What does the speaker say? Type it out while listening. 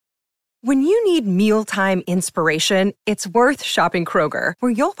When you need mealtime inspiration, it's worth shopping Kroger,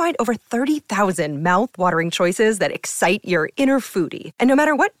 where you'll find over 30,000 mouth-watering choices that excite your inner foodie. And no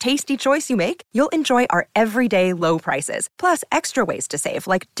matter what tasty choice you make, you'll enjoy our everyday low prices, plus extra ways to save,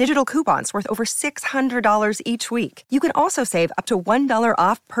 like digital coupons worth over $600 each week. You can also save up to $1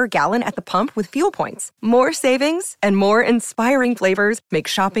 off per gallon at the pump with fuel points. More savings and more inspiring flavors make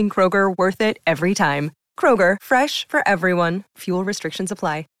shopping Kroger worth it every time. Kroger, fresh for everyone. Fuel restrictions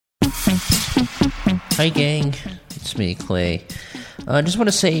apply. Hi gang, it's me, Clay. I just want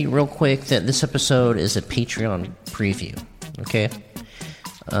to say real quick that this episode is a Patreon preview, okay?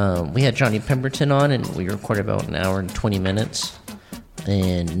 We had Johnny Pemberton on and we recorded about an hour and 20 minutes.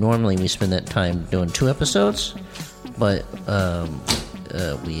 And normally we spend that time doing 2 episodes, but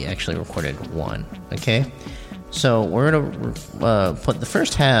we actually recorded 1, okay? So we're going to put the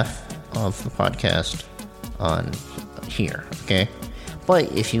first half of the podcast on here, okay?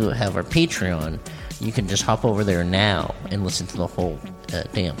 But if you have our Patreon, you can just hop over there now and listen to the whole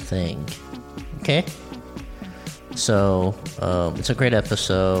damn thing. Okay? So, it's a great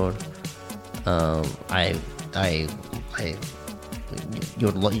episode. You're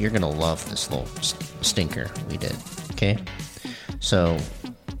gonna love this little stinker we did. Okay? So,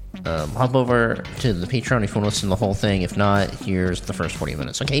 hop over to the Patreon if you want to listen to the whole thing. If not, here's the first 40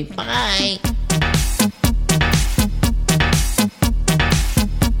 minutes. Okay, bye!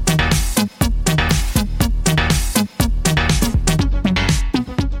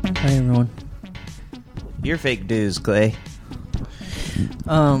 Hi everyone. You're fake news, Clay.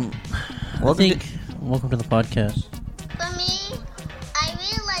 Welcome to the podcast. For me, I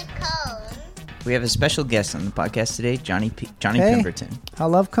really like cone. We have a special guest on the podcast today, Johnny Pemberton. I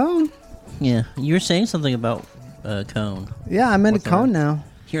love cone. Yeah, you were saying something about Cone. Yeah, I'm into What's cone that? now.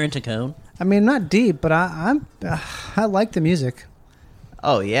 You're into Cone? I mean, not deep, but I like the music.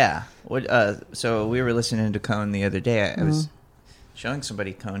 Oh yeah. So we were listening to Cone the other day. I was showing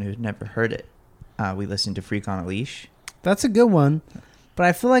somebody Cone who'd never heard it. We listened to Freak on a Leash. That's a good one, but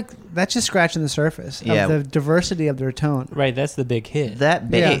I feel like that's just scratching the surface Yeah. of the diversity of their tone. Right, that's the big hit. That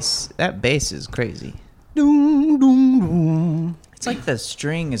bass is crazy. Doom, doom, doom. It's like the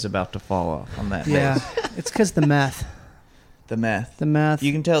string is about to fall off on that Yeah, bass. it's because the meth. The meth. The meth.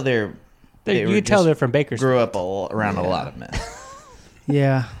 You can tell You can tell they're from Bakersfield. grew up around a lot of meth.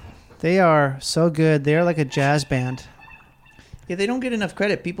 Yeah, they are so good. They are like a jazz band. Yeah, they don't get enough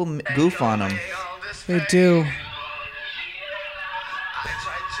credit. People goof on them. They do.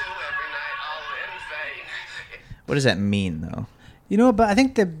 What does that mean, though? You know, but I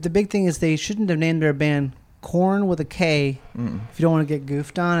think the big thing is they shouldn't have named their band Corn with a K. If you don't want to get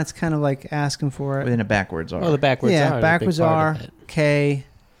goofed on, it's kind of like asking for it. Within a backwards R. Well, the backwards Yeah, R. is backwards a big part R, of it. K.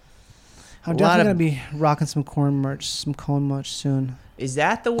 I'm A lot definitely of- going to be rocking some corn merch, some cone merch soon. Is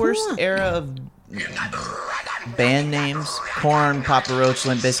that the worst era of band names? Korn, Papa Roach,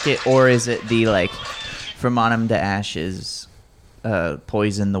 Limp Bizkit, or is it the like From Autumn to Ashes,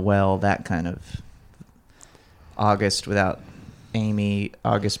 Poison the Well, that kind of August without Amy,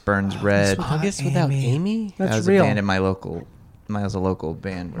 August Burns Red? Without August without Amy. Amy? That's that was real. a band in my local. That was a local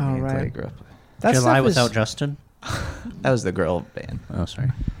band where me and All right. Clay grew up. That July stuff Without is, Justin? That was the girl band. Oh, sorry.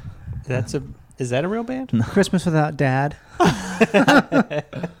 Is that a real band? Christmas Without Dad.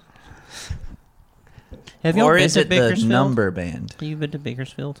 Have you all Or been is to it the Bakersfield? number band? Have you been to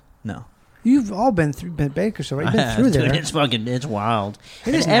Bakersfield? No. You've all been Bakersfield, right? You've been through Dude, there. it's wild.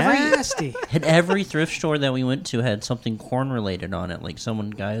 It is And nasty. And every thrift store that we went to had something corn related on it. Like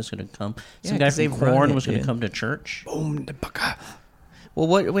guy was going to come. Some Yeah, guy 'cause they from run Corn it, was going to dude. come to church. Boom, the baka. Well,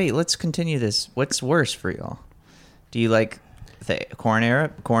 wait, let's continue this. What's worse for y'all? Do you like the Corn era?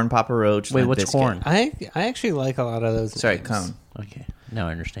 Corn, Papa Roach, Wait, Limp what's Bizkit? Corn? I actually like a lot of those Sorry, names. Cone. Okay, now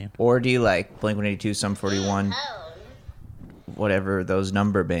I understand. Or do you like Blink-182, Sum 41, Cone. whatever those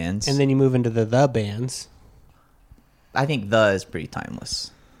number bands? And then you move into the bands. I think the is pretty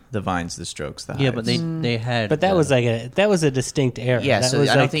timeless. The Vines, the Strokes, the Hives. Yeah, but they had. But that was like a distinct era. Yeah, that so was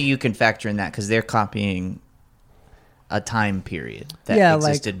I don't like- think you can factor in that because they're copying a time period that Yeah, like-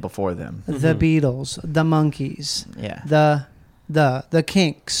 existed before them. The Beatles, the Monkees, Yeah. the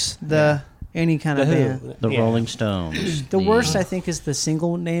Kinks, any kind The of Who. band. the Yeah. Rolling Stones. The worst, I think, is the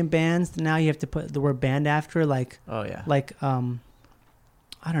single name bands. Now you have to put the word band after, like Oh, yeah.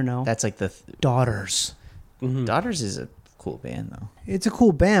 I don't know, That's like the... Daughters. Mhm. Daughters is a cool band, though. It's a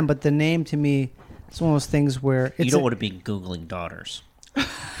cool band, but the name to me, it's one of those things where it's You don't want to be Googling daughters.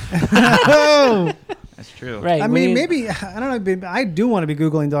 Oh, That's true. Right. I when mean, you- maybe I don't know. I do want to be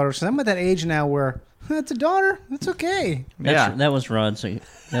Googling daughters because I'm at that age now where it's a daughter. It's okay. That was Rod. So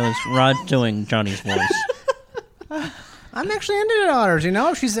that was Rod doing Johnny's voice. I'm actually into daughters. You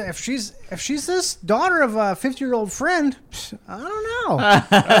know, if she's this daughter of a 50-year-old friend, I don't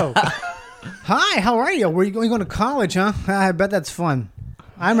know. Hi, how are you? Where are you going to college, huh? I bet that's fun.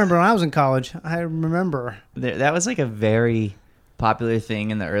 I remember when I was in college. I remember. That was like a very popular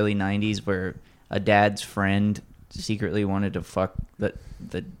thing in the early 90s where a dad's friend secretly wanted to fuck the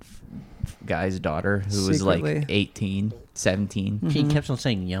guy's daughter who was Secretly. like 18, 17. She kept on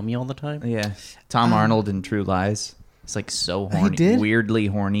saying yummy all the time. Yeah. Tom Arnold in True Lies. It's like so horny. did? Weirdly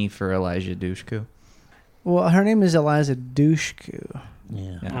horny for Elijah Dushku. Well, her name is Eliza Dushku.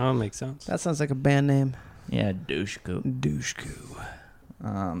 Yeah. Yeah. Oh, makes sense. That sounds like a band name. Yeah, Dushku.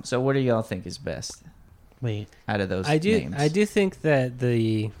 Dushku. So what do y'all think is best Wait. out of those I names? do think that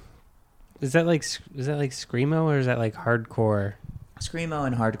is that like screamo or is that like hardcore? Screamo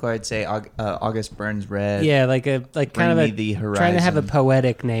and hardcore, I'd say August Burns Red. Yeah, like kind of Me a the trying to have a Horizon.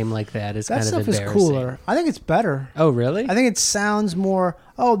 poetic name like that is That kind stuff of is embarrassing. cooler. I think it's better. Oh, really? I think it sounds more,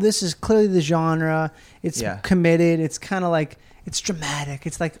 this is clearly the genre. It's Yeah. committed. It's kind of like, it's dramatic.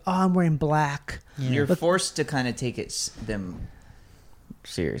 It's like, I'm wearing black. You're forced to kind of take them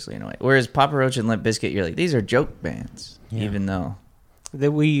seriously in a way. Whereas Papa Roach and Limp Bizkit, you're like, these are joke bands, Yeah. even though.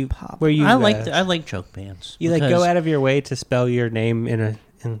 That where you I like joke bands. you like go because out of your way to spell your name in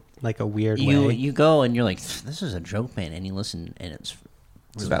like a weird way. you go and you're like, this is a joke band, and you listen, and it's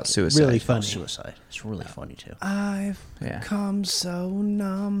It's about suicide. Really it's about funny. suicide. It's really funny too. I've Yeah. become so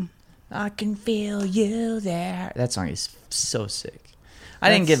numb. I can feel you there. That song is so sick. I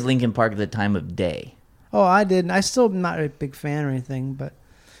didn't give Linkin Park the time of day. Oh, I didn't. I still am not a big fan or anything, but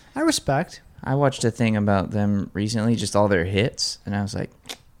I respect. I watched a thing about them recently, just all their hits, and I was like,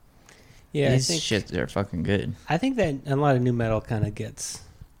 Yeah, these shits are fucking good. I think that a lot of new metal kind of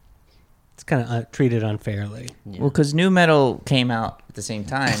it's kind of treated unfairly. Yeah. Well, because new metal came out at the same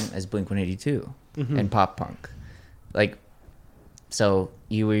time as Blink-182 and pop punk. Like, so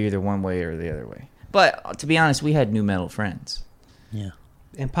you were either one way or the other way. But to be honest, we had new metal friends. Yeah.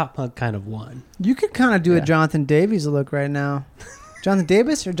 And pop punk kind of won. You could kind of do Yeah. a Jonathan Davies look right now. Jonathan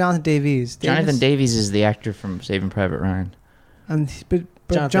Davis or Jonathan Davies? Jonathan Davies is the actor from Saving Private Ryan. But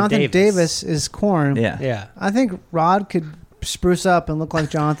Jonathan Jonathan Davis. Davis is Korn. Yeah. Yeah. I think Rod could spruce up and look like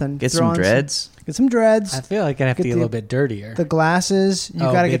Jonathan. Get Throw some on dreads. Get some dreads. I feel like I'd have to Get get a the- little bit dirtier. The glasses. You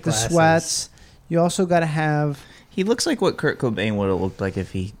Oh, got to big get the glasses. sweats. You also got to have. He looks like what Kurt Cobain would have looked like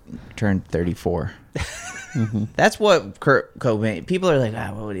if he turned 34. That's what Kurt Cobain... People are like,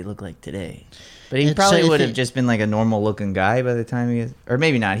 what would he look like today? But he It's- probably so would if have just been like a normal-looking guy by the time he... Or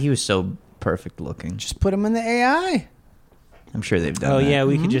maybe not. He was so perfect-looking. Just put him in the AI. I'm sure they've done Oh that. yeah,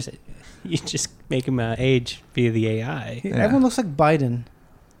 we could just make him age via the AI. Everyone looks like Biden.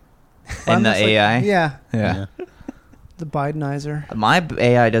 And Biden the looks like- AI? yeah. Yeah. The Bidenizer. My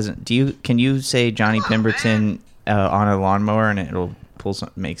AI doesn't... Can you say Johnny Pemberton on a lawnmower and it'll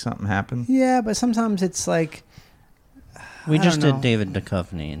make something happen? Yeah, but sometimes it's like. We I just don't did know. David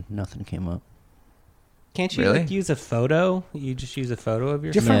Duchovny, and nothing came up. Can't you Really? like, use a photo? You just use a photo of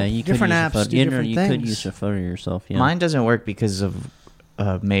yourself. Different- Yeah, you could different use a apps photo. do You different you could things. use a photo of yourself. Yeah. Mine doesn't work because of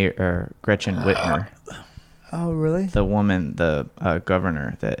Mayor or Gretchen Whitmer, Oh, really? the woman, the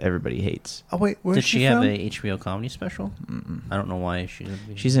governor that everybody hates. Oh, wait. Where's Did she from? have a HBO comedy special? I don't know why she would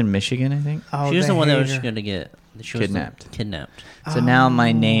be. She's in Michigan, I think. Oh, she was they the one that hate was her. going to get she was Kidnapped. Kidnapped. So now my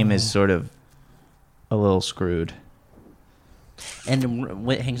Oh. name is sort of a little screwed. And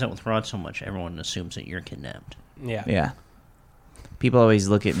what hangs out with Rod so much, everyone assumes that you're kidnapped. Yeah. Yeah. People always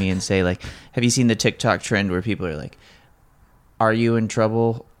look at me and say, like, have you seen the TikTok trend where people are like, are you in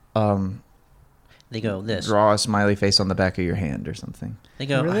trouble? They go this. Draw a smiley face on the back of your hand or something. They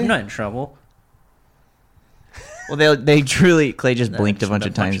go, Really? I'm not in trouble. Well, they truly, Clay just No, blinked a just bunch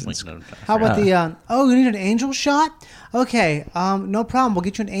of times. blinked a bunch of times. How about the, you need an angel shot? Okay, no problem. We'll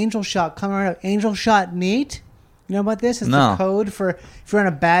get you an angel shot. Come right up. Angel shot neat? You know about this? It's No. the code for if you're on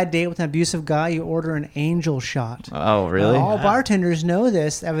a bad date with an abusive guy, you order an angel shot. Oh, really? All bartenders know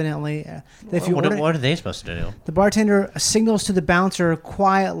this, evidently. That if you what, order, what are they supposed to do? the bartender signals to the bouncer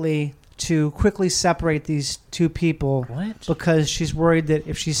quietly to quickly separate these two people. What? Because she's worried that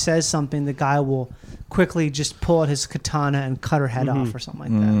if she says something, the guy will quickly just pull out his katana and cut her head off or something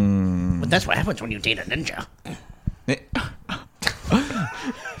like that. But that's what happens when you date a ninja.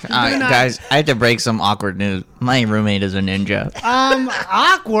 Guys, I have to break some awkward news. My roommate is a ninja.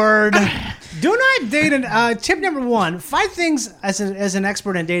 Awkward. Do not date an tip number 1. 5 things as an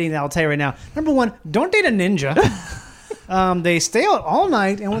expert in dating that I'll tell you right now. Number 1, don't date a ninja. They stay out all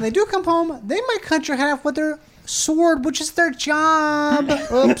night, and when they do come home, they might cut your head off with their sword, which is their job.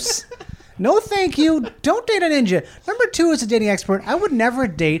 Oops. No, thank you. Don't date a ninja. Number 2 is a dating expert. I would never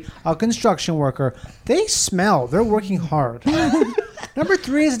date a construction worker. They smell. They're working hard. Number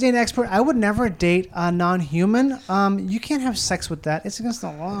 3 is a dating expert. I would never date a non-human. You can't have sex with that. It's against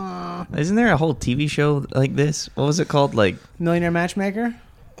the law. Isn't there a whole TV show like this? What was it called? Like, Millionaire Matchmaker?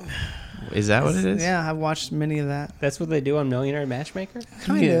 is that what it is? Yeah, I've watched many of that. That's what they do on Millionaire Matchmaker?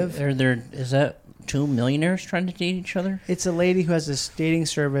 Kind of. Is that 2 millionaires trying to date each other? It's a lady who has this dating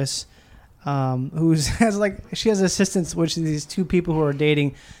service. She has assistants, which are these 2 people who are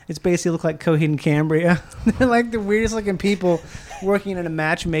dating. It's basically look like Coheed and Cambria. They're like the weirdest looking people working in a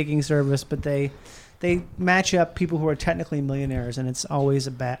matchmaking service, but they match up people who are technically millionaires, and it's always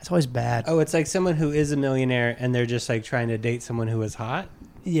bad. Oh, it's like someone who is a millionaire and they're just like trying to date someone who is hot?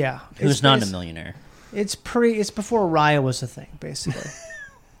 Yeah, Who's not a millionaire? It's before Raya was a thing, basically.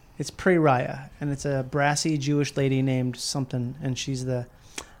 It's pre-Raya, and it's a brassy Jewish lady named something, and she's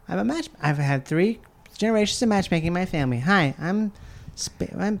I've had 3 generations of matchmaking in my family. Hi, I'm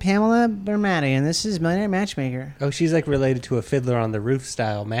Pamela Bermati, and this is Millionaire Matchmaker. Oh, she's like related to a Fiddler on the Roof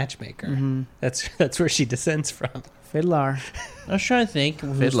style matchmaker. Mm-hmm. That's where she descends from. Fiddler. I was trying to think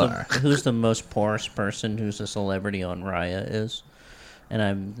Fiddler. who's the most porous person who's a celebrity on Raya is.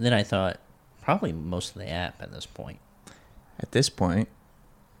 And then I thought, probably most of the app at this point. At this point,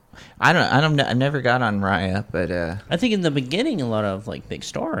 I never got on Raya, but I think in the beginning, a lot of like big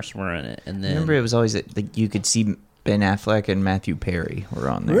stars were in it, and then remember it was always like you could see Ben Affleck and Matthew Perry were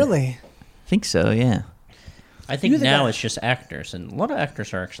on there. Really? I think so. Yeah. I think You're the now guy. it's just actors, and a lot of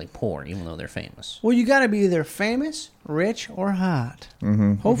actors are actually poor, even though they're famous. Well, you got to be either famous, rich, or hot.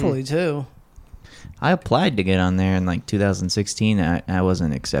 Mm-hmm. Hopefully, too. I applied to get on there in like 2016. I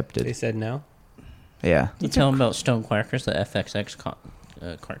wasn't accepted. They said no? Yeah. You tell them about Stone Quackers, the FXX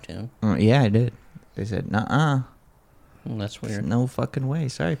cartoon. Yeah, I did. They said, "Nuh-uh, Well, that's weird. no fucking way.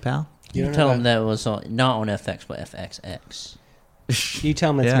 Sorry, pal." You don't tell know them that was not on FX, but FXX. You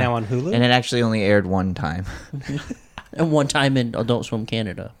tell them it's Yeah. now on Hulu? And it actually only aired one time. And one time in Adult Swim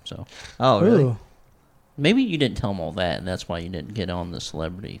Canada. So Oh, really? Ooh. maybe you didn't tell them all that, and that's why you didn't get on the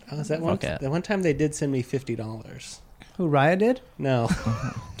celebrity. Oh, is that one? fuck app. That one time they did send me $50. Who, Raya did? No.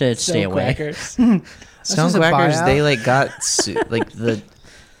 To stay Stone away. Crackers. Stone just a Quackers, buyout. they like got like the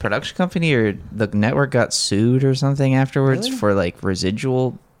production company or the network got sued or something afterwards Really? for like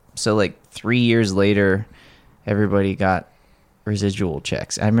residual. So like 3 years later, everybody got residual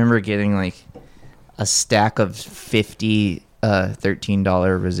checks. I remember getting like a stack of 50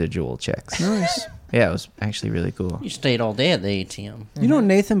 $13 residual checks. Nice. Yeah, it was actually really cool. You stayed all day at the ATM. You know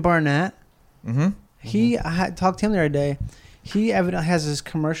Nathan Barnett? Mm-hmm. I had talked to him the other day. He evidently has his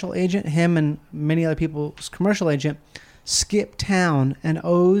commercial agent, him and many other people's commercial agent, skip town and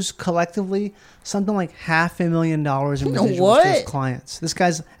owes collectively something like $500,000 in residuals What? to his clients. This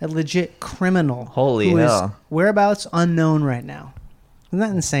guy's a legit criminal. Holy who is hell. whereabouts unknown right now. Isn't that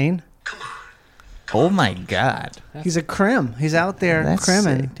insane? Oh my god. He's a crim. He's out there That's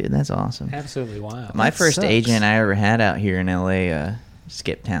crimming. sick, dude. That's awesome. Absolutely wild. My That first sucks. agent I ever had out here in LA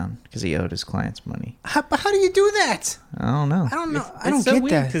skipped town because he owed his clients money. But how do you do that? I don't know. I don't know. I It's don't so get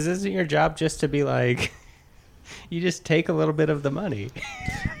weird that. because isn't your job just to be like, you just take a little bit of the money?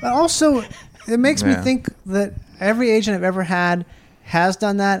 But also, it makes me Yeah. think that every agent I've ever had has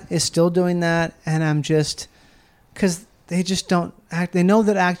done that, is still doing that, and I'm just because they just don't act. They know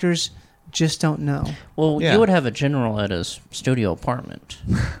that actors just don't know. Well, Yeah. you would have a general at his studio apartment.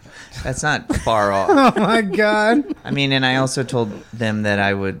 That's not far off. Oh my god! I mean, and I also told them that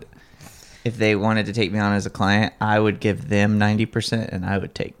I would, if they wanted to take me on as a client, I would give them 90% and I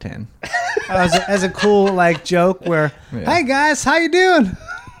would take 10. as a cool like joke where, Yeah. hey guys, how you doing?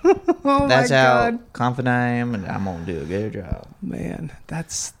 Oh That's my how god, confident I am, and I'm gonna do a good job. man, I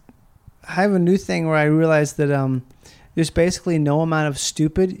have a new thing where I realize that there's basically no amount of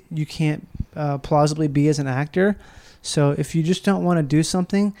stupid you can't plausibly be as an actor. So if you just don't want to do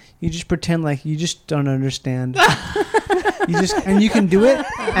something, you just pretend like you just don't understand. And you can do it.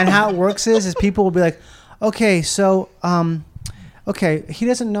 And how it works is people will be like, okay, so okay, he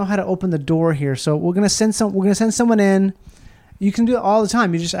doesn't know how to open the door here, so we're gonna send someone in. You can do it all the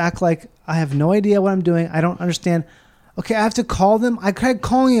time. You just act like I have no idea what I'm doing. I don't understand. Okay, I have to call them. I tried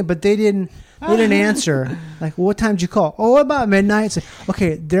calling it, but they didn't answer. Like, what time did you call? Oh, about midnight. It's like,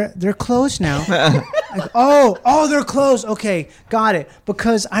 okay, they're closed now. Like, oh, they're closed. Okay, got it.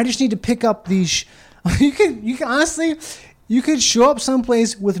 Because I just need to pick up these. You can honestly, you could show up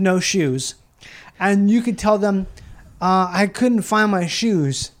someplace with no shoes, and you could tell them, I couldn't find my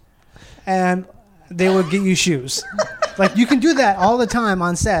shoes, and they would get you shoes. Like, you can do that all the time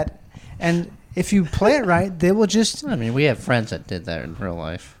on set, and if you play it right, they will just. I mean, we have friends that did that in real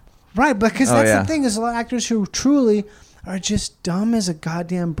life. Right, because Oh, that's yeah. the thing is a lot of actors who truly are just dumb as a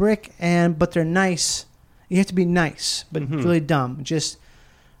goddamn brick, but they're nice. You have to be nice, but really dumb. Just,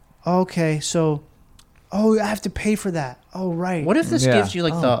 okay, so, I have to pay for that. Oh, right. What if this Yeah. gives you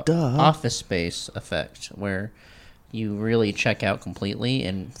like the duh. Office Space effect, where you really check out completely,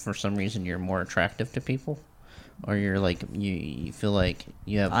 and for some reason you're more attractive to people, or you're like you feel like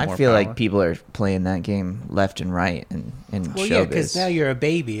you have. I more feel power? like people are playing that game left and right in Well, yeah, because showbiz. now you're a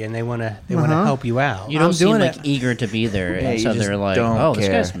baby and they want to Uh-huh. help you out. You don't I'm seem doing like it. eager to be there, Yeah, and you so just they're like, don't "Oh, this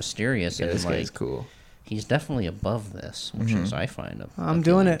care. guy's mysterious," Yeah, and this like guy's cool. he's definitely above this, which is I find. I'm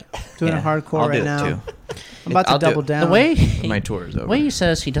doing it. Doing it hardcore I'll right do it now. too. I'm about to I'll do double it. down. The way My tour is over. the way he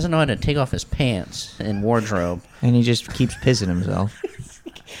says he doesn't know how to take off his pants and wardrobe. And he just keeps pissing himself.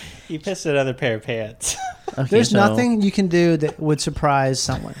 You pissed another pair of pants. Okay, There's so- nothing you can do that would surprise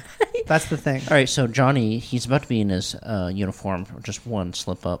someone. That's the thing. All right, so Johnny, he's about to be in his uniform. Just one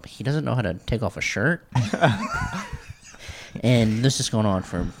slip up. He doesn't know how to take off a shirt. And this is going on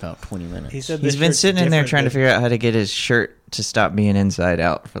for about 20 minutes. He said He's this been shirt's sitting in there different trying to than- figure out how to get his shirt to stop being inside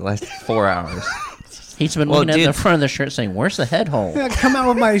out for the last 4 hours. He's been Well, looking at the dude- front of the shirt saying, "Where's the head hole?" I come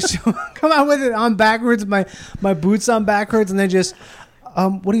out with come out with it on backwards, my boots on backwards, and they just,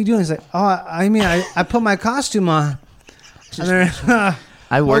 what are you doing? He's like, I put my costume on. And they're,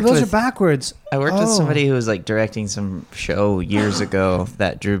 I worked those with are backwards. I worked with Oh. somebody who was like directing some show years ago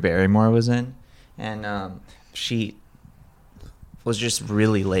that Drew Barrymore was in, and she was just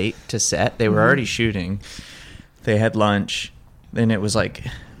really late to set. They were already shooting. They had lunch, then it was like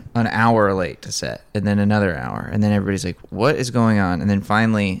an hour late to set, and then another hour, and then everybody's like, "What is going on?" And then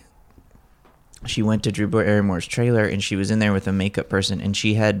finally, she went to Drew Barrymore's trailer, and she was in there with a makeup person, and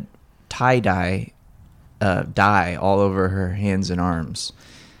she had tie-dye dye all over her hands and arms.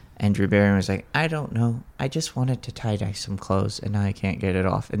 And Drew Barrymore was like, "I don't know. I just wanted to tie-dye some clothes, and now I can't get it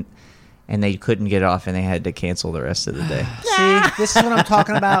off." And they couldn't get it off, and they had to cancel the rest of the day. See, this is what I'm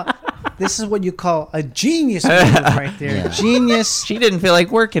talking about. This is what you call a genius move right there. Yeah. Genius. She didn't feel like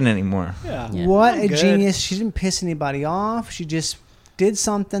working anymore. Yeah. What I'm a good. genius. She didn't piss anybody off. She just did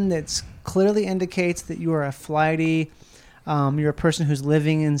something that clearly indicates that you are a flighty, you're a person who's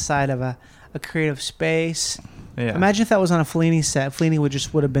living inside of a creative space. Yeah. Imagine if that was on a Fellini set. Fellini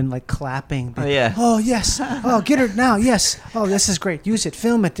would have been like clapping. Oh, yeah. Oh yes. Oh, get her now. Yes. Oh, this is great. Use it.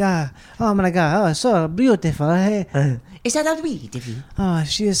 Film it. Oh my God. Oh, so beautiful. Hey. Is that not beautiful? Oh,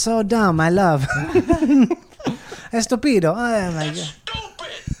 she is so dumb. I love. Estupido. Oh my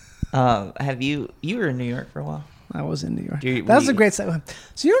God. Have you were in New York for a while? I was in New York. You- That was a we- great set.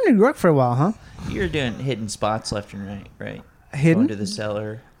 So you were in New York for a while, huh? You were doing hidden spots left and right? Hidden? Going to the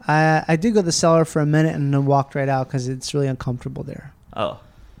cellar. I did go to the cellar for a minute and then walked right out because it's really uncomfortable there. Oh.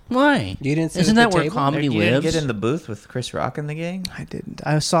 Why? You didn't sit Isn't at that the where table? comedy You didn't lives? get in the booth with Chris Rock and the gang? I didn't.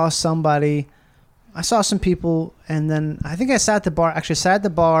 I saw somebody. I saw some people, and then I think I sat at the bar. Actually, sat at the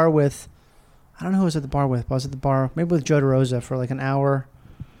bar with. I don't know who I was at the bar with. But I was at the bar maybe with Joe DeRosa for like an hour.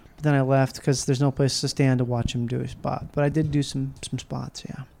 But then I left because there's no place to stand to watch him do a spot. But I did do some spots.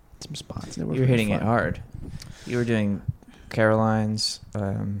 Yeah, some spots. They were You were really hitting it fun. hard. You were doing Caroline's,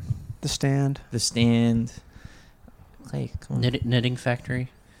 The stand. The Stand. Clay, come on. Knitting Factory.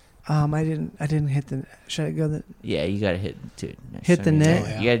 I didn't hit the. Should I go the? Yeah, you got to hit, dude. next Hit time the you net? go.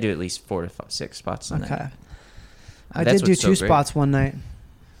 Oh, yeah. You got to do at least 4 to 6 spots on Okay. that. I That's did do what's so 2 great. spots one night.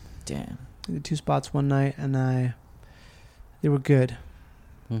 Damn. I did 2 spots one night, and they were good.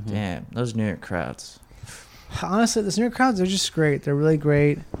 Mhm. Damn. Those New York crowds, Honestly, the New York crowds are just great. They're really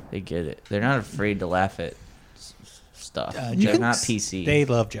great. they get it. They're not afraid to laugh at stuff. You They're can not s- PC. They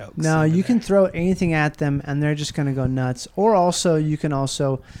love jokes. No, over you can there. throw anything at them, and they're just going to go nuts. Or also, you can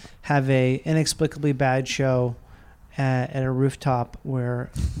also have a inexplicably bad show at a rooftop where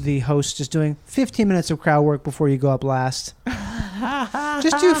the host is doing 15 minutes of crowd work before you go up last.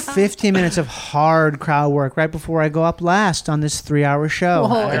 Just do 15 minutes of hard crowd work right before I go up last on this 3-hour show.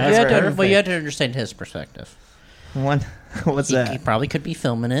 Well, that's you had to understand his perspective. One, what's He that? probably could be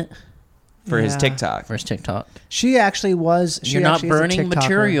filming it For his Yeah. TikTok. for his TikTok. She actually was. She You're not actually is a burning TikToker.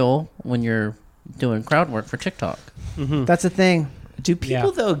 material when you're doing crowd work for TikTok. That's the thing. Do people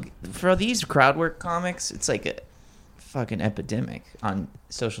Yeah. though, for these crowd work comics, it's like a fucking epidemic on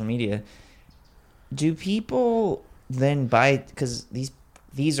social media. Do people then buy, because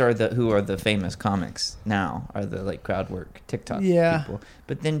these are the who are the famous comics now, are the like crowd work TikTok Yeah. people.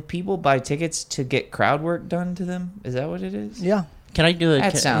 But then people buy tickets to get crowd work done to them. Is that what it is? Yeah. Can I do it?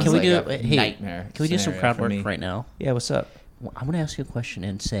 That sounds can we like do a hey, nightmare Can we do some scenario crowd for work me. right now? Yeah. What's up? Well, I'm going to ask you a question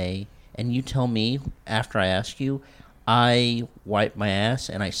and say, and you tell me after I ask you, I wipe my ass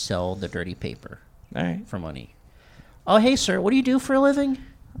and I sell the dirty paper All right. for money. Oh, hey, sir, what do you do for a living?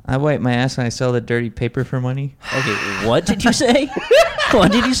 I wipe my ass and I sell the dirty paper for money. Okay, what did you say?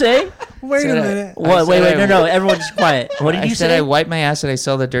 What did you say? Wait a Said I- minute. What? Wait, said no, everyone just quiet. What did I you said say? I wipe my ass and I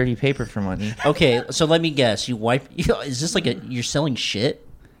sell the dirty paper for money. Okay, so let me guess. You wipe. Is this like you're selling shit?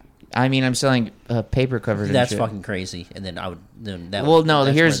 I mean, I'm selling paper covered in That's shit. fucking crazy. And then I would. Then that. Well, would, no,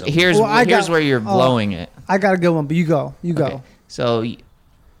 that's here's where the- here's Well, I here's got- where you're oh. blowing it. I got a good one, but you go. You go. Okay. So,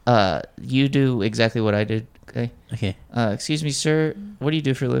 you do exactly what I did. Okay. Okay, Excuse me, sir. What do you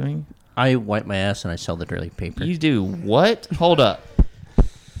do for a living? I wipe my ass and I sell the dirty paper. You do what? Hold up.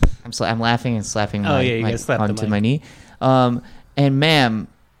 I'm laughing and slapping Oh, yeah, you my gotta slap the onto mic. my knee. And ma'am,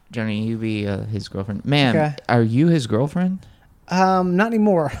 Johnny, you be his girlfriend. Ma'am, Okay. are you his girlfriend? Not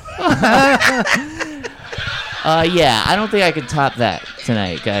anymore. Yeah, I don't think I could top that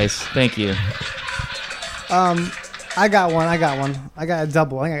tonight, guys. Thank you. I got one. I got a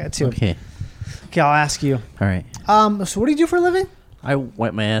double. I think I got two. Okay, Okay, I'll ask you. all right. So what do you do for a living? I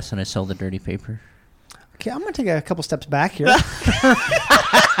wipe my ass and I sell the dirty paper. Okay, I'm gonna take a couple steps back here.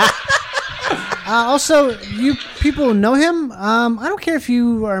 Also, you people know him. I don't care if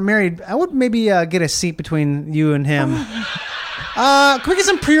you are married. I would maybe get a seat between you and him. Can we get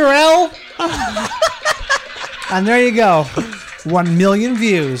some Purell? And there you go. 1 million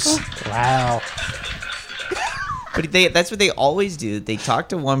views. Wow. But that's what they always do. They talk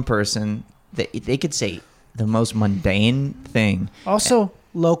to one person. They could say the most mundane thing. Also,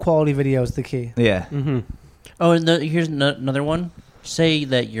 low quality video is the key. Yeah. Oh, and here's another one. Say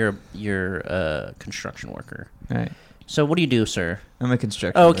that you're a construction worker. Right. So what do you do, sir? I'm a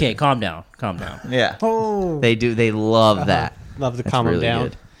construction. Okay, worker. calm down. Calm down. Yeah. Oh, They do. They love that. Love to That's calm him really down.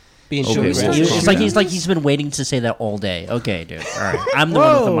 good. Being Okay, short well, rest. you- It's like he's been waiting to say that all day. Okay, dude. All right. I'm the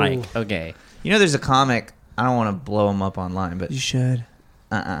one with the Whoa. mic. Okay. You know, there's a comic. I don't want to blow him up online, but you should.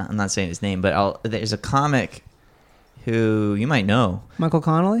 I'm not saying his name. But there's a comic who you might know. Michael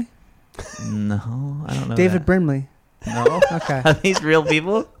Connolly, No, I don't know. David that. Brimley. No. Okay, Are these real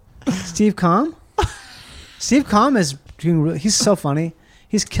people? Steve Comm. Steve Comm is doing. He's so funny.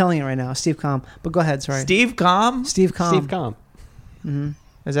 He's killing it right now. Steve Comm. But go ahead. Sorry. Steve Comm. Steve Comm. Steve Comm.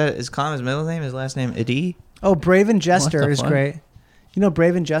 Is Comm his middle name? His last name Adi? Oh, Braven Jester What the is fuck? great. You know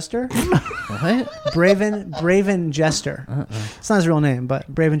Braven Jester? What? Braven Jester. It's not his real name,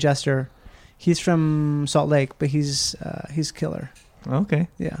 but Braven Jester. He's from Salt Lake, but he's killer. Okay.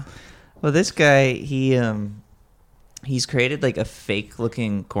 Yeah. Well, this guy he's created like a fake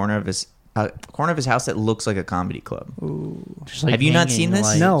looking corner of his house that looks like a comedy club. Just, like, Have you not hanging seen this?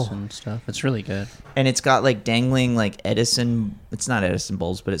 lights No. And stuff. It's really good. And it's got like dangling like Edison. It's not Edison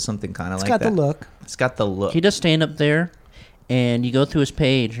bulbs, but it's something kind of It's like got that. the look. It's got the look. He does stand up there, and you go through his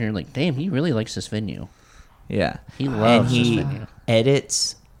page, and you're like, damn, he really likes this venue. Yeah. He loves and he this venue.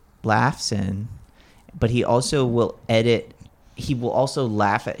 edits laughs in, but he also will edit. He will also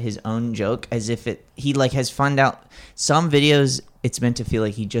laugh at his own joke as if he like has found out some videos. It's meant to feel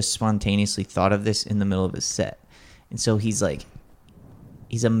like he just spontaneously thought of this in the middle of his set, and so he's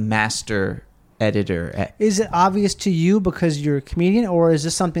a master editor. Is it obvious to you because you're a comedian, or is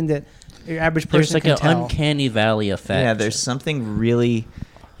this something that your average person There's like can an tell? uncanny valley effect. Yeah, there's something really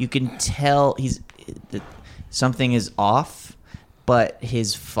you can tell something is off, but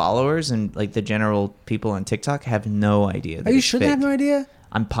his followers and like the general people on TikTok have no idea. That Are you it's sure they have fake. no idea?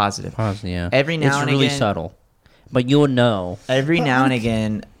 I'm positive. Yeah. Every now it's and really again- subtle, but you'll know. Every But now and I'm-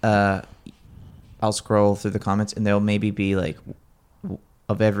 again, I'll scroll through the comments and there'll maybe be like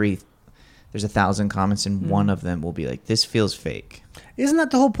there's 1,000 comments and one of them will be like, this feels fake. Isn't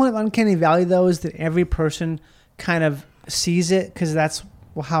that the whole point of Uncanny Valley, though, is that every person kind of sees it because that's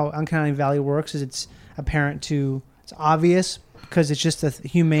how Uncanny Valley works, is it's apparent to, it's obvious because it's just a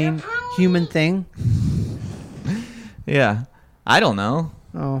human thing. Yeah. I don't know.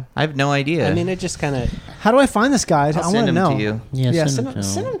 Oh. I have no idea. I mean, it just kind of. How do I find this guy? I'll I want send to him know. to you. Yeah, Yeah, send send it him- to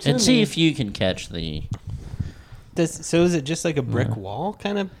send him. him to And see me. if you can catch the. So is it just like a brick wall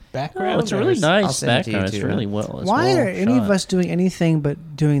kind of background? Oh, it's a or really is- I'll nice send it to you, background. It's too. really well. It's Why well are any of shot. us doing anything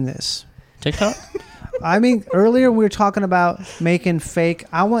but doing this? TikTok? I mean, earlier we were talking about making fake.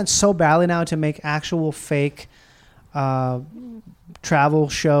 I want so badly now to make actual fake travel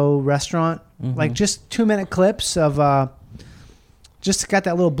show restaurant, like just 2-minute clips of just got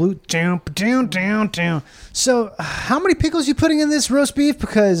that little blue down. So, how many pickles you putting in this roast beef?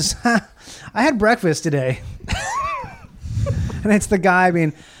 Because I had breakfast today, and it's the guy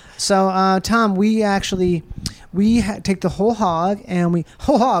being. So, Tom, we actually. Take the whole hog and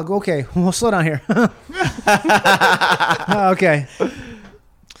whole hog. Okay, we'll slow down here. Okay.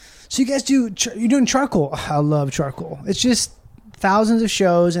 So you guys you're doing charcoal. I love charcoal. It's just thousands of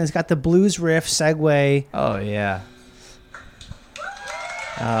shows and it's got the blues riff segue. Oh, yeah.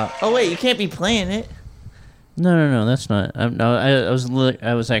 Oh wait, you can't be playing it. No, that's not.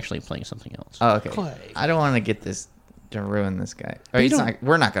 I was actually playing something else. Oh, okay. Clay. I don't want to get this to ruin this guy. Or You it's don't- not,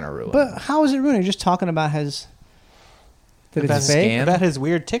 we're not going to ruin. But how is it ruining? You're just talking about his. That About it's a fake. scam? About his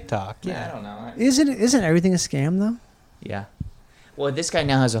weird TikTok. Yeah, I don't know. Isn't everything a scam though? Yeah. Well, this guy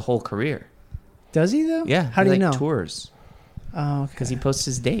now has a whole career. Does he though? Yeah. How do he, you like, know? Tours Oh, okay. because he posts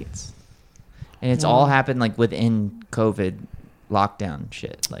his dates, and it's all happened like within COVID lockdown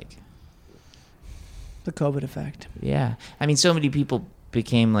shit. Like, The COVID effect. yeah. I mean, so many people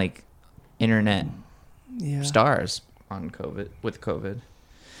became like internet Yeah. stars on COVID with COVID.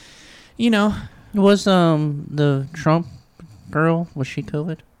 You know. Was the Trump girl, was she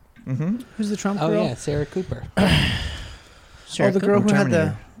COVID? Who's the Trump Oh girl? yeah, Sarah Cooper. Sarah the girl Cooper? who had the.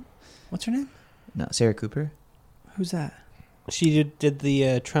 Terminator. What's her name? No, Sarah Cooper. Who's that? She did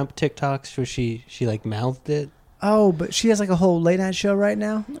the Trump TikToks where she like mouthed it. Oh, but she has like a whole late night show right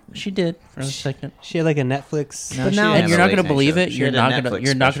now. She did for a second. She had like a Netflix. No, But she now- didn't And have you're a not late going to night believe show. it. She You're had a not going to. Netflix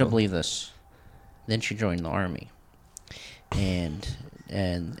You're not going to special. believe this. Then she joined the army, and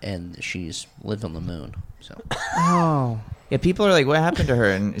she's lived on the moon. So Oh, Yeah, people are like, "What happened to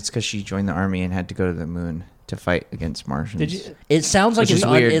her?" And it's because she joined the army and had to go to the moon to fight against Martians. Did you? it sounds like Which is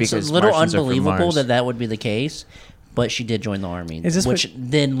it's weird it's a because little Martians are from unbelievable Mars. that would be the case. But she did join the army, Is this which what-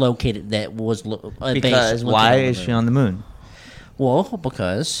 then located that was a base Because located why on the is she moon. on the moon? Well,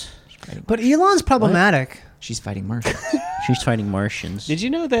 because but Elon's problematic. She's fighting Martians. she's fighting Martians. Did you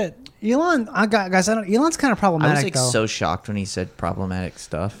know that? Elon, guys, I don't. Elon's kind of I problematic was like though. so shocked when he said problematic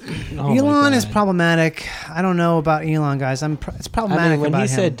stuff. Oh my Elon is God. problematic. I don't know about Elon, guys. It's I problematic mean, when about he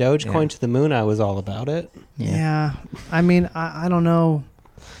him. said Dogecoin Yeah. to the moon, I was all about it. Yeah. I mean, I don't know.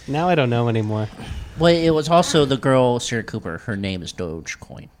 Now I don't know anymore. Well, it was also the girl Sarah Cooper. Her name is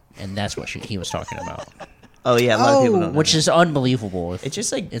Dogecoin, and that's what he was talking about, Oh yeah, a lot of people don't know. which is unbelievable. It's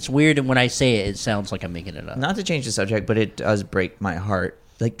just like, It's weird, and when I say it, it sounds like I'm making it up. not to change the subject, but it does break my heart.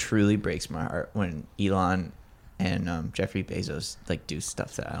 Like, truly breaks my heart when Elon and Jeffrey Bezos like do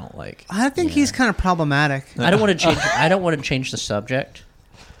stuff that I don't like. I think he's kind of problematic. I don't want to change. I don't want to change the subject.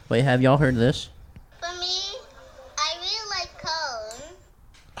 Wait, have y'all heard this? For me, I really like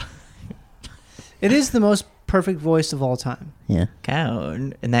cone. It is the most perfect voice of all time. Yeah.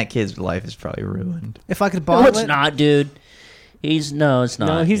 Count, and that kid's life is probably ruined. If I could No, bottle it's it, not, dude. It's not.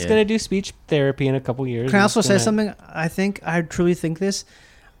 No, he's dude. gonna do speech therapy in a couple years. can I He's also say gonna- something? I truly think this.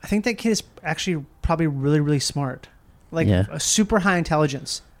 I think that kid is actually probably really, really smart. Like Yeah. a super high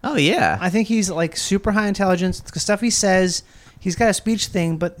intelligence. Oh yeah, I think he's like super high intelligence. The stuff he says, he's got a speech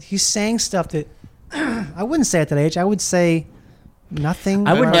thing, but he's saying stuff that I wouldn't say at that age. I would say nothing.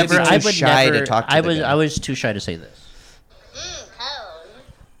 I would I'd never. be too I would shy to never. talk to I the was. guy. I was too shy to say this.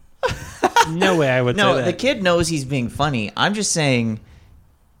 Cone. No way I would say no, that. the kid knows he's being funny. I'm just saying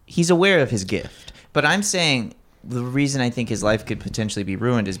he's aware of his gift. But I'm saying the reason I think his life could potentially be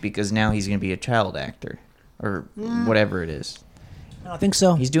ruined is because now he's going to be a child actor or whatever it is. I don't think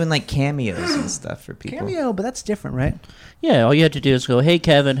so. He's doing like cameos and stuff for people. Cameo, but that's different, right? Yeah. All you have to do is go, "Hey,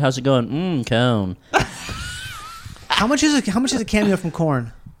 Kevin, how's it going?" Cone. How much is a cameo from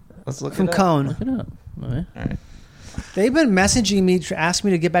Korn? Let's look From it up. Cone. Look it up. All right. All right. They've been messaging me to ask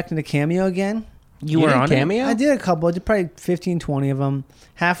me to get back into Cameo again. You You were did on it? Cameo? I did a couple. I did probably 15, 20 of them.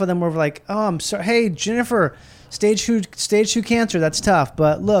 Half of them were like, "Oh, I'm sorry. Hey, Jennifer, stage 2 cancer. That's tough.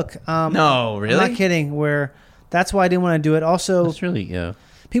 But look, No, really? I'm not kidding. Where that's why I didn't want to do it. Also, That's really good.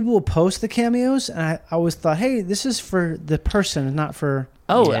 people will post the cameos, and I always thought, hey, this is for the person, not for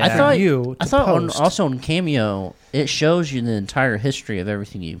Oh, I Yeah. thought you I to thought post. also on Cameo it shows you the entire history of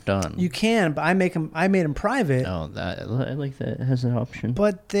everything you've done. You can, but I made them private. Oh, that I like that. It has that option.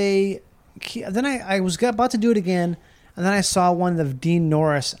 But then I was about to do it again, and then I saw one of Dean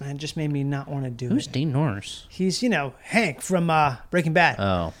Norris, and it just made me not want to do Who's it. Dean Norris? He's Hank from Breaking Bad.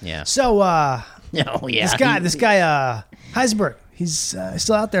 Oh, yeah. So Oh, yeah. this guy Heisenberg, he's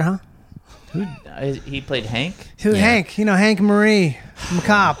still out there, huh? He played Hank. Who Yeah. Hank? Hank and Marie from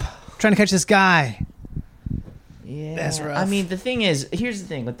Cop, trying to catch this guy. Yeah, That's rough. I mean, the thing is, here's the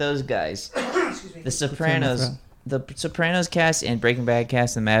thing with those guys: the Sopranos, the Sopranos cast and Breaking Bad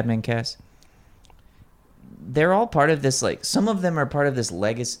cast and Mad Men cast. They're all part of this. Like, some of them are part of this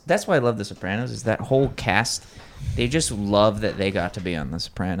legacy. That's why I love the Sopranos. Is that whole cast? They just love that they got to be on the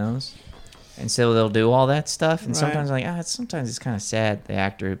Sopranos, and so they'll do all that stuff. And Right. sometimes I'm like, sometimes it's kind of sad. The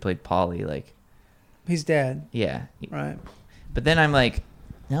actor who played Paulie, like, He's dead, yeah. right? But then I'm like,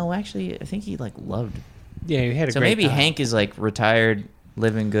 no, actually, I think he like loved. Yeah, you had a So great maybe time. Hank is like retired,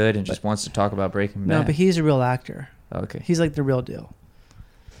 living good, and just wants to talk about Breaking Bad. No, but he's a real actor. Okay. He's like the real deal.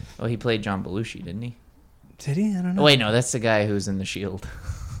 Well, he played John Belushi, didn't he? Did he? I don't know. Wait, no, that's the guy who's in The Shield.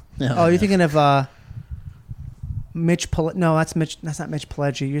 Oh, you're thinking of Mitch? No, that's Mitch. That's not Mitch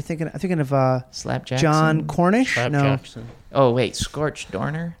Pileggi. You're thinking. I'm thinking of Slap Jackson. John Cornish. Slap No, Jackson. Oh wait, Scorch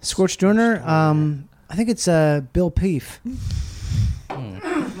Dorner. Scorch Dorner. I think it's Bill Peef.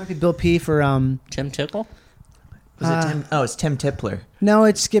 Might be Bill Peef or Tim Tickle? Was it Tim? Oh, it's Tim Tippler. no,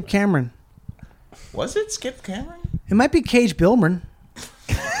 it's Skip Cameron. Was it Skip Cameron? It might be Cage Billman.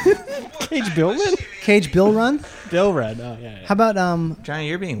 Cage Billman? Cage Bill Run. Bill Rudd. Oh, yeah. How about Johnny,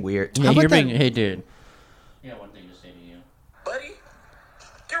 you're being weird. Yeah, about you're that- being. Hey, dude. Yeah, one thing to say to you. Buddy,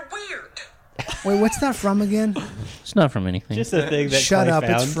 you're weird. wait, what's that from again? It's not from anything. Just a thing that Shut Clay up!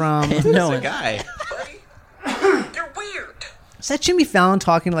 found. It's from. no, It's a guy. Buddy, you're weird. Is that Jimmy Fallon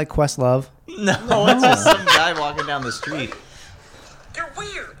talking to like Questlove? No, it's just some guy walking down the street. You're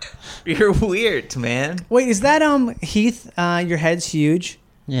weird. You're weird, man. Wait, is that Heath? Your head's huge.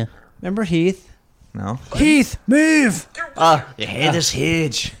 Yeah. Remember Heath? No. Heath, move! Your head is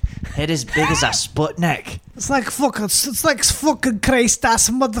huge. Head as big as a Sputnik. It's like fucking Christ, that's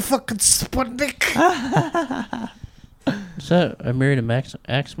motherfucking Sputnik. Is that I married a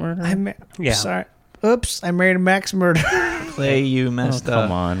axe murderer? Yeah. Sorry. Oops, I married a Max murder. Clay, you Oh, messed up.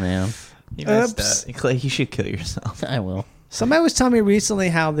 come on, man. You messed Oops. up. Clay, you should kill yourself. I will. Somebody was telling me recently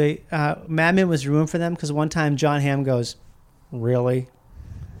how the Mad Men was ruined for them because one time John Hamm goes, "Really?"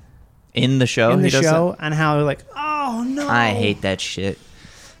 In the show? in the he does show, and how they're like, "Oh no!" that? I hate that shit.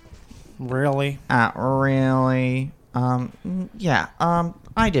 Really. Really? Yeah.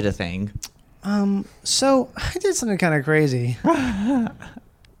 I did a thing. So I did something kind of crazy.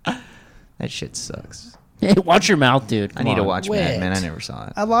 That shit sucks. Hey, watch your mouth, dude. I Come need to on. watch Wait. Mad Men. I never saw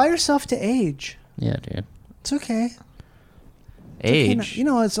it. Allow yourself to age. Yeah, dude. It's okay. Age. You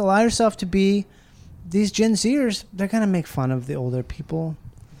know, it's allow yourself to be. These Gen Zers, they're gonna make fun of the older people.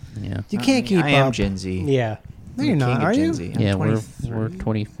 Yeah. You can't keep I am up. Gen Z. Yeah. No, you're I'm not. king of Are Gen you? Z. I'm Yeah, 23. we're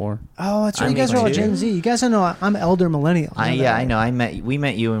 24. Oh, that's right. I'm You guys are all 22. Gen Z. You guys don't know I'm elder millennial. Yeah, I know. We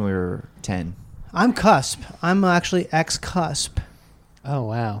met you when we were 10. I'm cusp. I'm actually ex-cusp. Oh,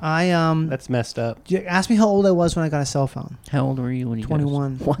 wow. That's That's messed up. ask me how old I was when I got a cell phone. How old were you when you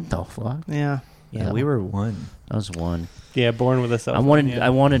 21. got What the fuck? Yeah. Yeah, we were 1. I was 1. Yeah, born with a cell I phone, wanted yeah.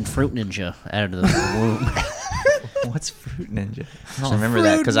 I wanted Fruit Ninja out of the womb. What's Fruit Ninja? I don't remember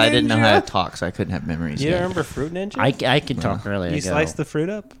that because I didn't know how to talk, so I couldn't have memories. You yet. don't remember Fruit Ninja? I can talk earlier. You slice the fruit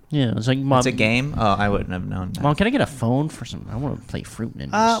up? Yeah, it's like Mom. It's a game? Oh, I wouldn't have known that. Mom, can I get a phone for some? I want to play Fruit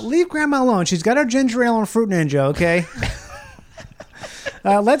Ninjas. Leave Grandma alone. She's got her ginger ale and Fruit Ninja, okay?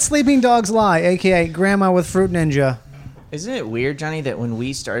 Let Sleeping Dogs Lie, a.k.a. Grandma with Fruit Ninja. Isn't it weird, Johnny, that when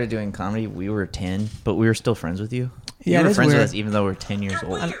we started doing comedy, we were 10, but we were still friends with you? Yeah, you it were is friends weird. with us even though we're 10 years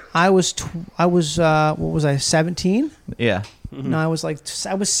old. I was what was I, 17? Yeah. No, I was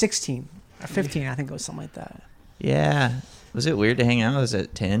 16 or 15. I think it was something like that. Yeah. Was it weird to hang out? Was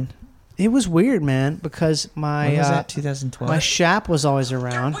it 10? It was weird, man, because my When was that? 2012? my shap was always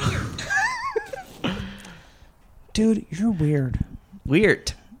around. Dude, you're weird.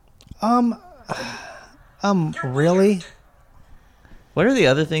 Weird. Really? What are the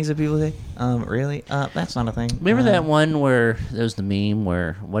other things that people say? Really? That's not a thing. Remember that one where there was the meme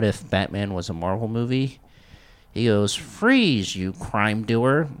where what if Batman was a Marvel movie? He goes, "Freeze, you crime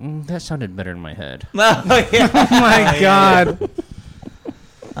doer." That sounded better in my head. Oh, yeah. Oh my god.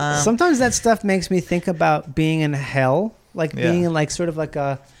 Sometimes that stuff makes me think about being in hell, like being in sort of like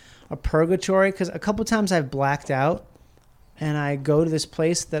a purgatory. Because a couple times I've blacked out, and I go to this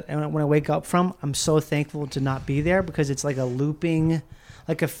place that when I wake up from, I'm so thankful to not be there because it's like a looping,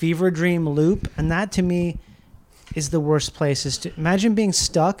 like a fever dream loop, and that to me is the worst place. Is to imagine being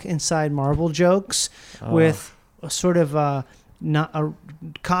stuck inside Marvel jokes with a sort of not a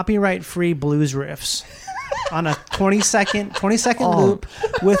copyright-free blues riffs. On a 20-second loop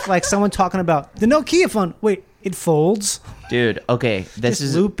with like someone talking about the Nokia phone. Wait, it folds. Dude, okay. This Just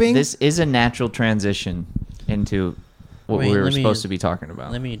is looping? This is a natural transition into what Wait, we were let me- supposed to be talking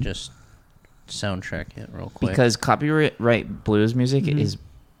about. Let me just soundtrack it real quick. Because copyright blues music is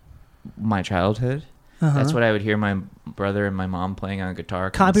my childhood. That's what I would hear my brother and my mom playing on guitar.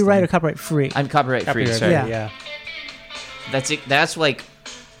 Copyright or constantly. copyright free? I'm copyright free. Copyright, Sorry. Yeah. yeah. That's it. That's like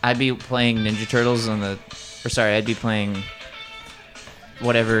I'd be playing Ninja Turtles I'd be playing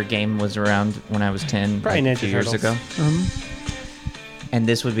whatever game was around when I was 10, Probably like, Ninja a few years Turtles. ago. And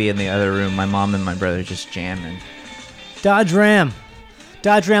this would be in the other room, my mom and my brother just jamming. Dodge Ram.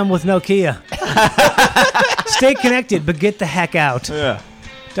 Dodge Ram with Nokia. Stay connected, but get the heck out. Yeah.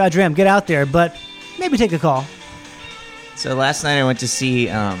 Dodge Ram, get out there, but maybe take a call. So last night I went to see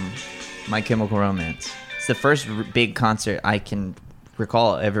My Chemical Romance. It's the first big concert I can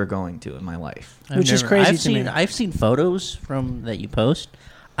recall ever going to in my life. Which is crazy I've to me. I've seen photos from that you post.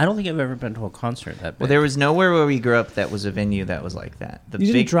 I don't think I've ever been to a concert that big. Well, there was nowhere where we grew up that was a venue that was like that.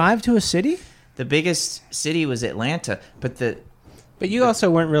 You didn't drive to a city? The biggest city was Atlanta, but But you also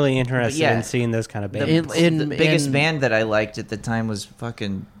weren't really interested yeah. in seeing those kind of the, bands. the biggest band that I liked at the time was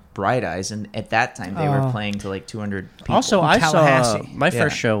fucking Bright Eyes, and at that time they were playing to like 200 people. Also, I saw Tallahassee. my Yeah.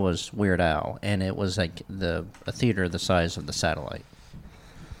 first show was Weird Al, and it was like a theater the size of the Satellite,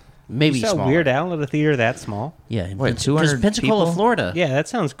 maybe you saw smaller. Weird Al at a theater that small? Yeah, in What, 200 Pensacola, people? Florida. Yeah, that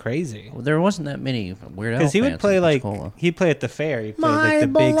sounds crazy. There wasn't that many Weird Al Because he would fans play in like Pensacola. he'd play at the fair. He'd play My like the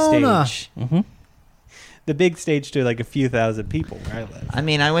big Bologna. stage. The big stage to like a few thousand people where I live. I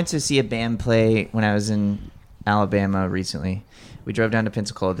mean, I went to see a band play when I was in Alabama recently. We drove down to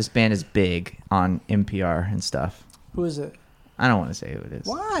Pensacola. This band is big on NPR and stuff. Who is it? I don't want to say who it is.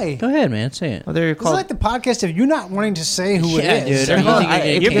 Why? Go ahead, man, say it. Well, they're It's called. like the podcast of you not wanting to say who Yeah, it is. dude. They're Are you called- thinking I-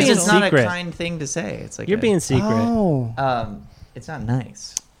 you're because being it's not secret. a kind thing to say. It's like You're a- being secret. Oh. It's not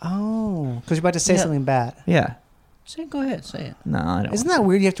nice. Oh. Because you're about to say Yeah. something bad. Yeah. Say, go ahead, say it. No, I don't. Isn't that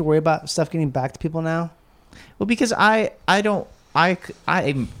weird? You have to worry about stuff getting back to people now? Well, because I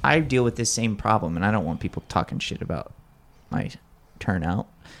deal with this same problem, and I don't want people talking shit about my turnout.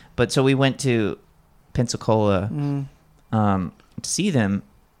 But so we went to Pensacola to see them.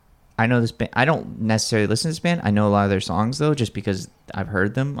 I know this band. I don't necessarily listen to this band. I know a lot of their songs though, just because I've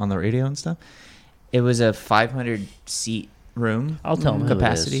heard them on the radio and stuff. It was a 500 seat room. I'll tell them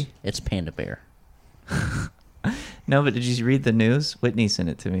capacity. who it is. It's Panda Bear. No, but did you read the news? Whitney sent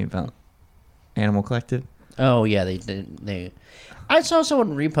it to me about Animal Collective. Oh yeah, they did. I saw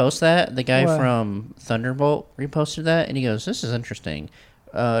someone repost that. The guy What? from Thunderbolt reposted that, and he goes, "This is interesting."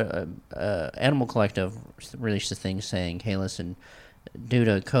 Animal Collective released a thing saying, "Hey, listen, due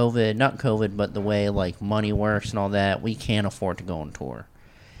to COVID, not COVID, but the way like money works and all that, we can't afford to go on tour."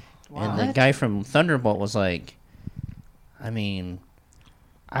 And the guy from Thunderbolt was like, "I mean,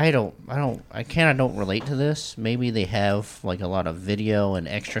 I don't relate to this. Maybe they have like a lot of video and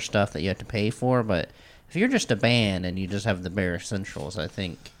extra stuff that you have to pay for, but if you're just a band and you just have the bare essentials, I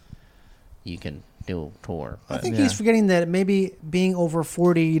think you can do a tour." I But think he's forgetting that maybe being over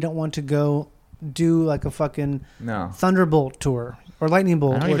 40, you don't want to go do like a fucking No. Thunderbolt tour or Lightning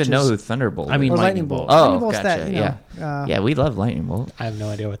Bolt. I don't which even know is- who Thunderbolt I mean, is. or Lightning Lightning Bolt. Bolt. Lightning Oh, Bolt's gotcha. that, you know, Yeah, we love Lightning Bolt. I have no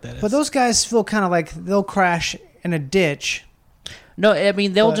idea what that is. But those guys feel kind of like they'll crash in a ditch. no, I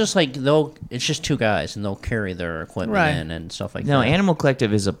mean they'll But- just it's just two guys and they'll carry their equipment Right. in and stuff like No, that. Animal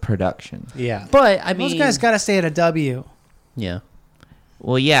Collective is a production. yeah. But I mean, Those guys got to stay at a W. yeah.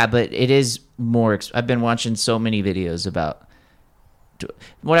 Well, yeah, but it is more. I've been watching so many videos about.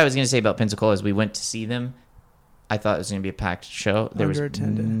 What I was going to say about Pensacola is we went to see them. I thought it was going to be a packed show. There was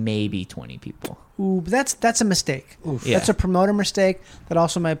Underattended. maybe 20 people. Ooh, but that's a mistake. Yeah. That's a promoter mistake. That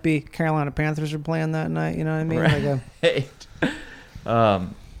also might be Carolina Panthers are playing that night. You know what I mean? Right. Like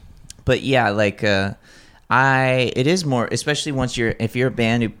But yeah, like it is more, especially if you're a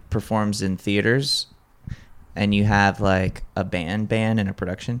band who performs in theaters, and you have like a band and a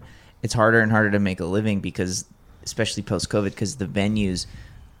production, it's harder and harder to make a living because, especially post COVID, because the venues,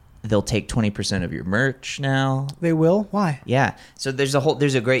 they'll take 20% of your merch now. they will. Why? Yeah, so there's a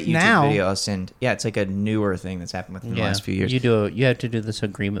great YouTube Now? video I'll send. Yeah, it's like a newer thing that's happened within the last few years. You have to do this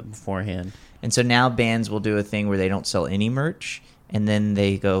agreement beforehand. And so now bands will do a thing where they don't sell any merch, and then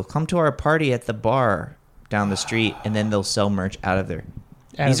they go, "Come to our party at the bar down the street," and then they'll sell merch out of there.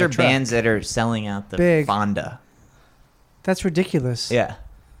 Out These of are the truck. bands that are selling out the Big. Fonda. That's ridiculous. Yeah,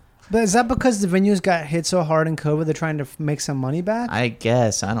 But is that because the venues got hit so hard in COVID? They're trying to make some money back. I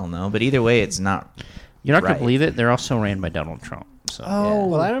guess, I don't know, but either way, it's not. You're not Right. gonna believe it. They're also ran by Donald Trump. So oh,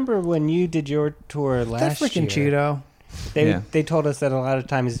 Well, I remember when you did your tour that last freaking year. Cheeto. They told us that a lot of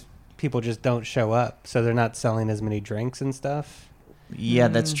times people just don't show up, so they're not selling as many drinks and stuff. Yeah,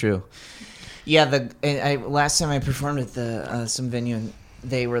 that's true. Yeah, last time I performed at the some venue, and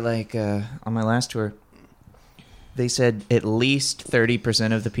they were like on my last tour. They said at least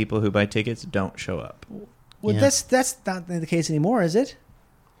 30% of the people who buy tickets don't show up. Well, Yeah. that's not the case anymore, is it?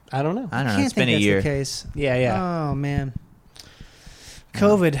 I don't know. I don't know. Can't It's think been a that's year. the case. Yeah, yeah. Oh man.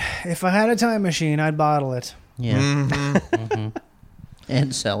 COVID. If I had a time machine, I'd bottle it. yeah, Mm-hmm.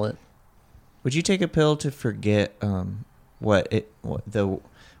 and sell it. Would you take a pill to forget what the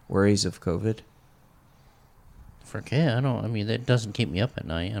worries of COVID? Forget. I don't. I mean, that doesn't keep me up at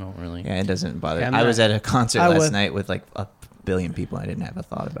night. I don't really. Yeah, it doesn't bother. Yeah, I'm I not- was at a concert I last would. night with like a billion people. I didn't have a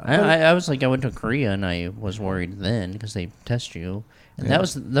thought about it. I was like, I went to Korea and I was worried then because they test you, and Yeah.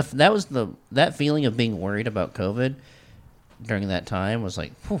 that was that feeling of being worried about COVID during that time was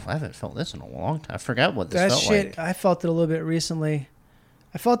like, phew, I haven't felt this in a long time. I forgot what this That felt shit. like. I felt it a little bit recently.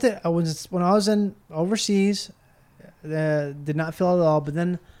 I felt it. When I was in overseas, did not feel it at all. But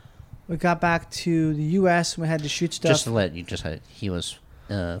then we got back to the U.S. and we had to shoot stuff. Just to let you he was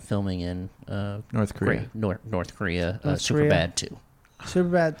filming in North Korea. North Korea. North Superbad Korea. 2.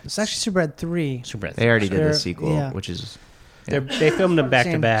 Superbad. It's actually Superbad 3. Superbad. They already did Sure, the sequel, yeah. which is They filmed them back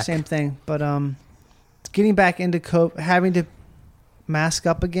to back. Same thing. But getting back into having to mask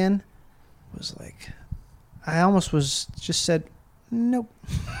up again was like, I almost just said, nope.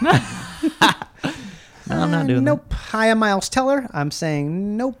 No, I'm not doing nope. Hi, I'm Miles Teller. I'm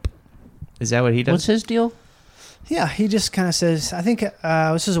saying nope. that. Is that what he does? What's his deal? Yeah, he just kind of says, I think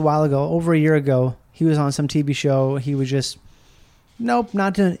this was a while ago, over a year ago, he was on some TV show. He was just, nope,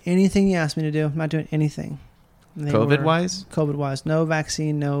 not doing anything he asked me to do. Not doing anything. COVID-wise? COVID-wise. No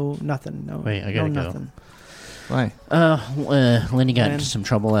vaccine, no nothing. No, Wait, I gotta no go. nothing. Why? Lenny got Man. into some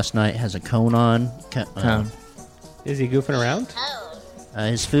trouble last night. Has a cone on. Is he goofing around?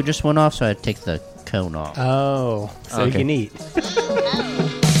 His food just went off, so I had to take the cone off. Oh, so Okay. he can eat.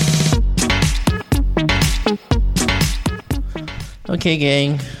 Okay,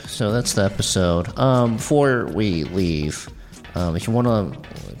 gang. So that's the episode. Before we leave, if you want to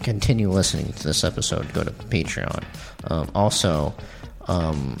continue listening to this episode, go to Patreon.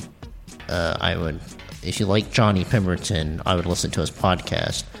 I would, if you like Johnny Pemberton, I would listen to his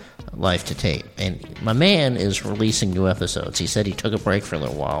podcast, Life to Tape. And my man is releasing new episodes. He said he took a break for a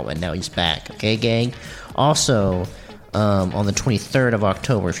little while, and now he's back. Okay, gang? Also, on the 23rd of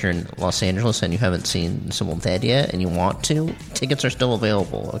October, if you're in Los Angeles and you haven't seen Civil Dead yet and you want to, tickets are still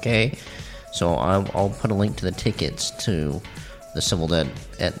available, okay? So I'll put a link to the tickets to the Civil Dead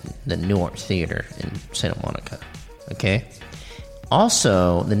at the Newark Theater in Santa Monica, okay?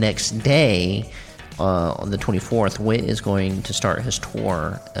 Also, the next day, on the 24th, Whit is going to start his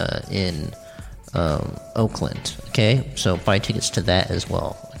tour in Oakland, okay? So buy tickets to that as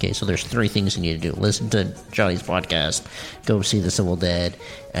well. Okay, so there's 3 things you need to do. Listen to Johnny's podcast, go see the Civil Dead,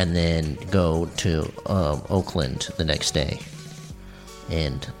 and then go to Oakland the next day.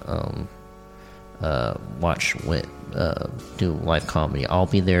 And watch Whit do live comedy. I'll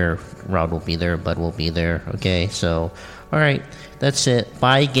be there, Rod will be there, Bud will be there, okay? So, alright, that's it.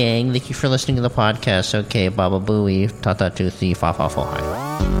 Bye, gang. Thank you for listening to the podcast. Okay, Baba Booey, Tata Toothy, Fa Fa Fa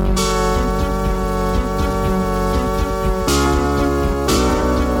Hi.